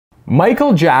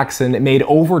Michael Jackson made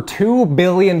over $2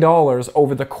 billion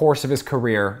over the course of his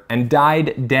career and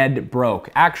died dead broke.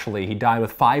 Actually, he died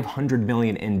with $500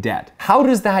 million in debt. How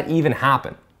does that even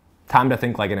happen? Time to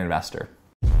think like an investor.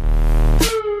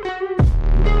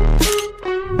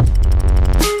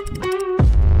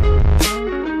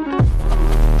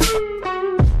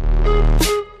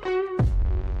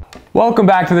 Welcome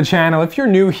back to the channel. If you're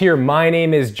new here, my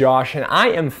name is Josh and I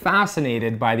am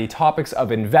fascinated by the topics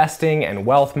of investing and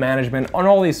wealth management on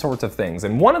all these sorts of things.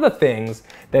 And one of the things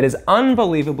that is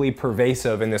unbelievably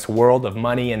pervasive in this world of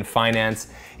money and finance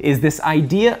is this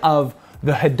idea of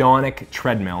the hedonic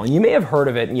treadmill. And you may have heard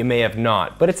of it and you may have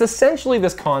not, but it's essentially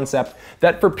this concept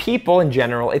that for people in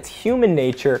general, it's human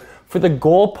nature for the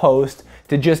goalpost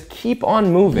to just keep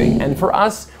on moving. And for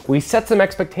us, we set some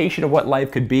expectation of what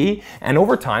life could be, and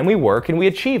over time we work and we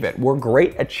achieve it. We're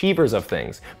great achievers of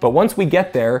things. But once we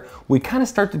get there, we kind of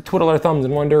start to twiddle our thumbs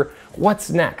and wonder, what's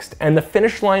next? And the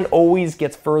finish line always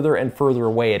gets further and further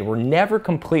away, and we're never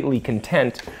completely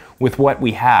content with what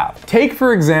we have. Take,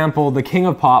 for example, the king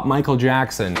of pop, Michael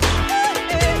Jackson,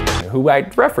 who I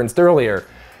referenced earlier.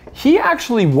 He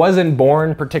actually wasn't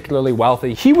born particularly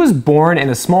wealthy. He was born in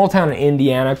a small town in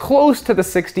Indiana, close to the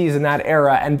 60s in that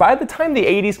era, and by the time the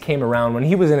 80s came around, when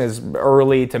he was in his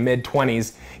early to mid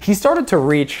 20s, he started to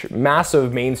reach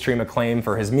massive mainstream acclaim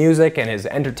for his music and his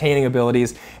entertaining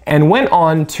abilities, and went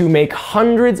on to make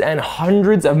hundreds and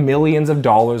hundreds of millions of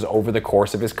dollars over the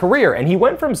course of his career. And he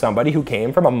went from somebody who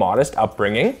came from a modest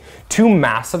upbringing to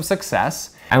massive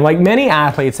success. And like many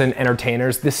athletes and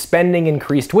entertainers, the spending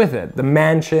increased with it. The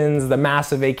mansions, the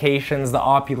massive vacations, the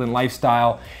opulent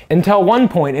lifestyle. Until one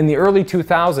point in the early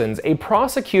 2000s, a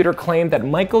prosecutor claimed that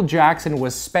Michael Jackson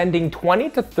was spending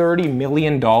 $20 to $30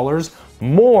 million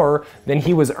more than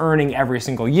he was earning every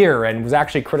single year, and was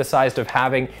actually criticized of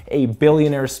having a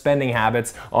billionaire's spending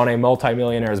habits on a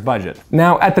multimillionaire's budget.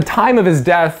 Now, at the time of his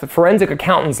death, forensic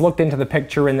accountants looked into the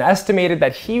picture and estimated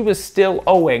that he was still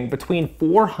owing between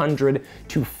 $400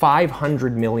 to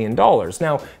 $500 million.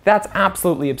 Now, that's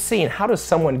absolutely obscene. How does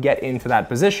someone get into that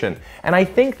position? And I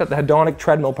think that the hedonic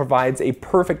treadmill provides a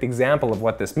perfect example of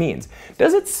what this means.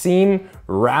 Does it seem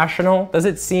rational? Does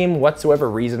it seem whatsoever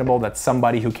reasonable that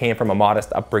somebody who came from a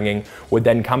modest upbringing would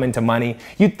then come into money?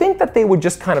 You'd think that they would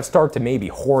just kind of start to maybe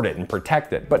hoard it and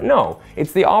protect it, but no,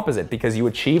 it's the opposite, because you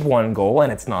achieve one goal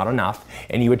and it's not enough,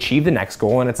 and you achieve the next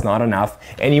goal and it's not enough,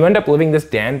 and you end up living this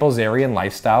Dan Bilzerian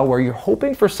lifestyle where you're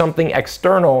hoping for something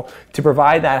external to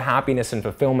provide that happiness and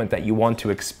fulfillment that you want to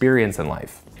experience in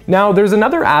life. Now, there's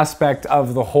another aspect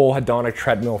of the whole hedonic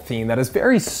treadmill theme that is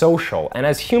very social, and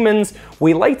as humans,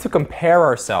 we like to compare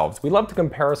ourselves. We love to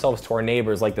compare ourselves to our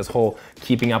neighbors, like this whole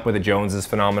keeping up with the Joneses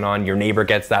phenomenon. Your neighbor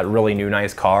gets that really new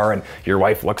nice car, and your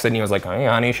wife looks at you and is like, hey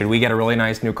honey, should we get a really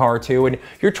nice new car too? And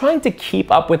you're trying to keep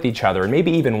up with each other and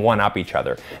maybe even one-up each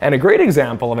other. And a great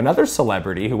example of another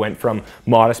celebrity who went from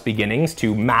modest beginnings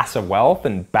to massive wealth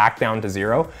and back down to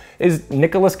zero is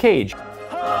Nicolas Cage,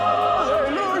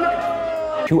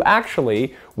 who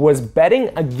actually was betting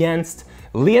against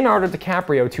Leonardo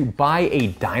DiCaprio to buy a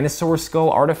dinosaur skull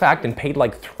artifact and paid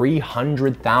like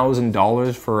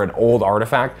 $300,000 for an old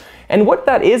artifact. And what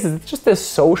that is it's just this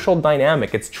social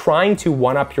dynamic. It's trying to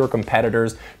one-up your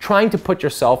competitors, trying to put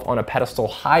yourself on a pedestal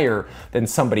higher than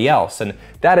somebody else. And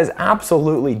that is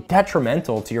absolutely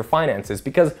detrimental to your finances,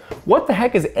 because what the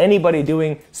heck is anybody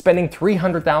doing spending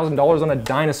 $300,000 on a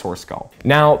dinosaur skull?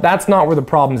 Now, that's not where the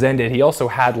problems ended. He also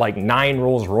had like 9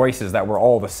 Rolls Royces that were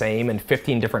all the same and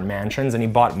 15 different mansions, and he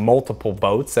bought multiple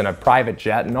boats and a private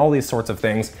jet and all these sorts of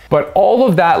things. But all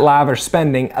of that lavish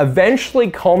spending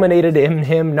eventually culminated in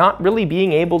him not really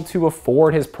being able to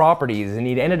afford his properties, and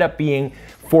he ended up being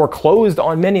foreclosed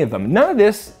on many of them. None of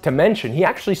this to mention, he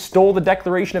actually stole the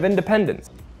Declaration of Independence.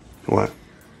 What?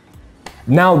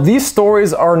 Now, these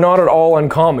stories are not at all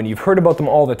uncommon. You've heard about them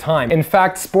all the time. In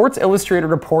fact, Sports Illustrated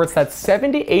reports that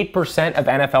 78% of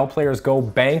NFL players go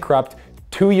bankrupt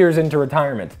 2 years into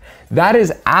retirement. That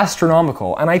is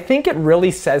astronomical, and I think it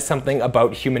really says something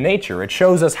about human nature. It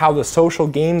shows us how the social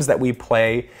games that we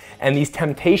play and these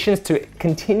temptations to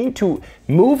continue to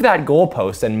move that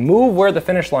goalpost and move where the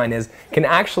finish line is can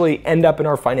actually end up in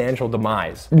our financial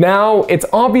demise. Now, it's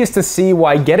obvious to see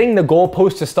why getting the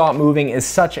goalpost to stop moving is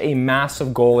such a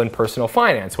massive goal in personal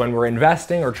finance. When we're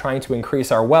investing or trying to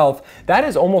increase our wealth, that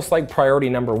is almost like priority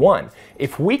number one.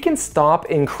 If we can stop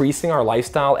increasing our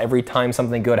lifestyle every time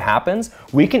something good happens,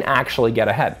 we can actually get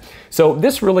ahead. So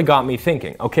this really got me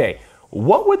thinking, okay,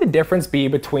 what would the difference be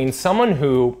between someone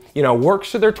who,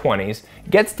 works to their 20s,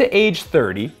 gets to age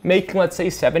 30, making, let's say,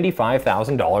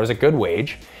 $75,000, a good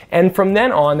wage, And from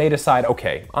then on, they decide,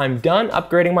 okay, I'm done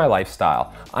upgrading my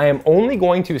lifestyle. I am only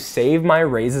going to save my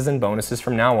raises and bonuses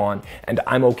from now on, and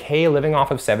I'm okay living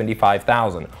off of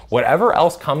 $75,000. Whatever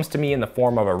else comes to me in the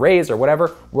form of a raise or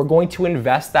whatever, we're going to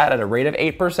invest that at a rate of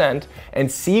 8%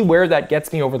 and see where that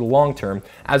gets me over the long term,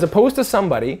 as opposed to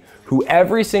somebody who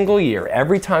every single year,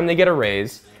 every time they get a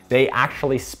raise, they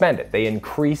actually spend it. They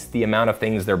increase the amount of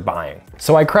things they're buying.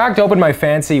 So I cracked open my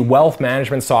fancy wealth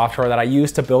management software that I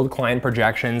use to build client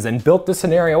projections and built the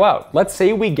scenario out. Let's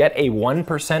say we get a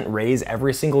 1% raise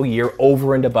every single year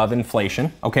over and above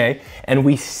inflation, okay? And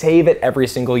we save it every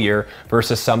single year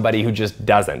versus somebody who just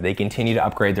doesn't. They continue to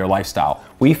upgrade their lifestyle.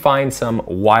 We find some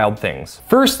wild things.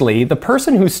 Firstly, the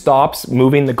person who stops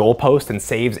moving the goalpost and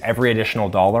saves every additional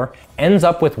dollar ends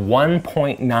up with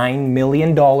 $1.9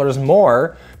 million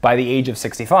more by the age of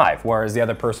 65, whereas the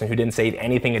other person who didn't save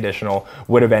anything additional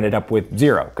would have ended up with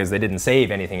zero because they didn't save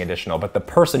anything additional. But the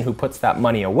person who puts that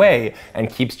money away and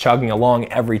keeps chugging along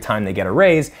every time they get a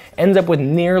raise ends up with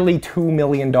nearly $2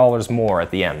 million more at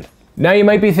the end. Now you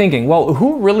might be thinking, well,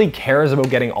 who really cares about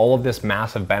getting all of this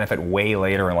massive benefit way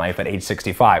later in life at age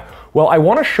 65? Well, I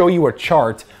want to show you a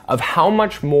chart of how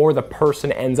much more the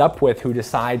person ends up with who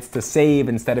decides to save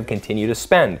instead of continue to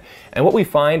spend. And what we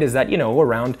find is that, you know,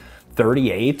 around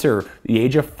 38 or the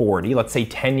age of 40, let's say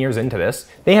 10 years into this,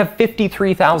 they have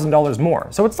 $53,000 more.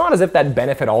 So it's not as if that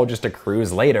benefit all just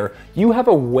accrues later. You have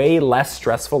a way less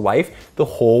stressful life the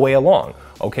whole way along.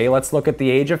 Okay, let's look at the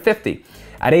age of 50.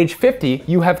 At age 50,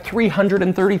 you have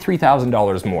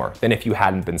 $333,000 more than if you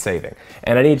hadn't been saving.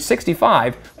 And at age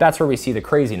 65, that's where we see the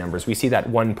crazy numbers. We see that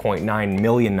 1.9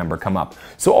 million number come up.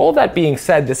 So all that being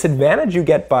said, this advantage you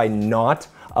get by not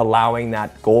allowing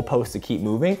that goalpost to keep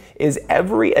moving is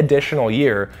every additional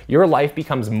year, your life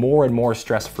becomes more and more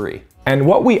stress-free. And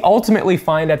what we ultimately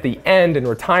find at the end in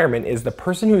retirement is the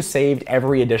person who saved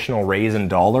every additional raise in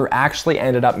dollar actually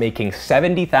ended up making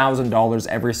 $70,000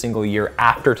 every single year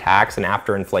after tax and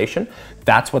after inflation.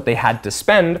 That's what they had to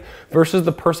spend versus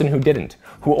the person who didn't,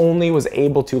 who only was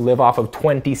able to live off of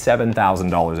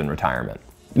 $27,000 in retirement.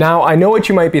 Now, I know what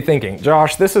you might be thinking,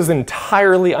 Josh, this is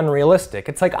entirely unrealistic.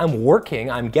 It's like I'm working,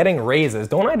 I'm getting raises.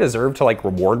 Don't I deserve to like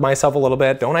reward myself a little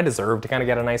bit? Don't I deserve to kind of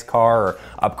get a nice car or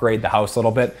upgrade the house a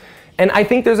little bit? And I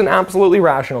think there's an absolutely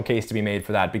rational case to be made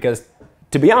for that because,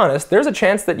 to be honest, there's a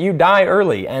chance that you die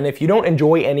early. And if you don't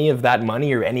enjoy any of that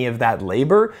money or any of that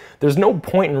labor, there's no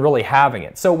point in really having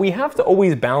it. So we have to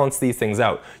always balance these things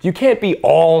out. You can't be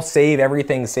all save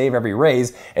everything, save every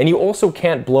raise, and you also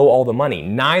can't blow all the money.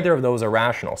 Neither of those are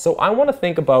rational. So I want to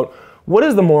think about what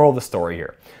is the moral of the story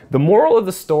here? The moral of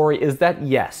the story is that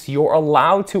yes, you're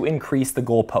allowed to increase the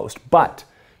goalpost, but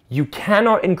you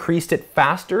cannot increase it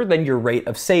faster than your rate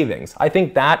of savings. I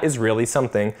think that is really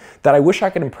something that I wish I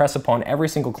could impress upon every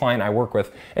single client I work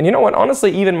with. And you know what,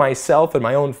 honestly, even myself and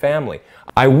my own family.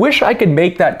 I wish I could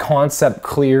make that concept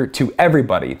clear to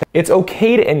everybody. It's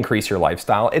okay to increase your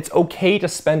lifestyle. It's okay to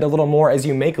spend a little more as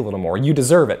you make a little more. You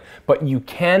deserve it. But you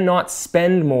cannot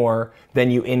spend more than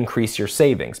you increase your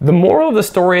savings. The moral of the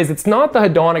story is it's not the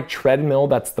hedonic treadmill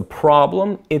that's the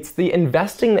problem. It's the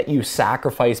investing that you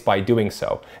sacrifice by doing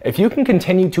so. If you can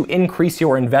continue to increase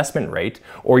your investment rate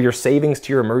or your savings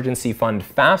to your emergency fund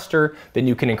faster than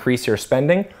you can increase your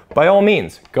spending, by all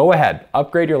means, go ahead,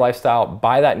 upgrade your lifestyle,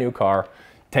 buy that new car,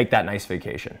 take that nice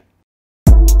vacation.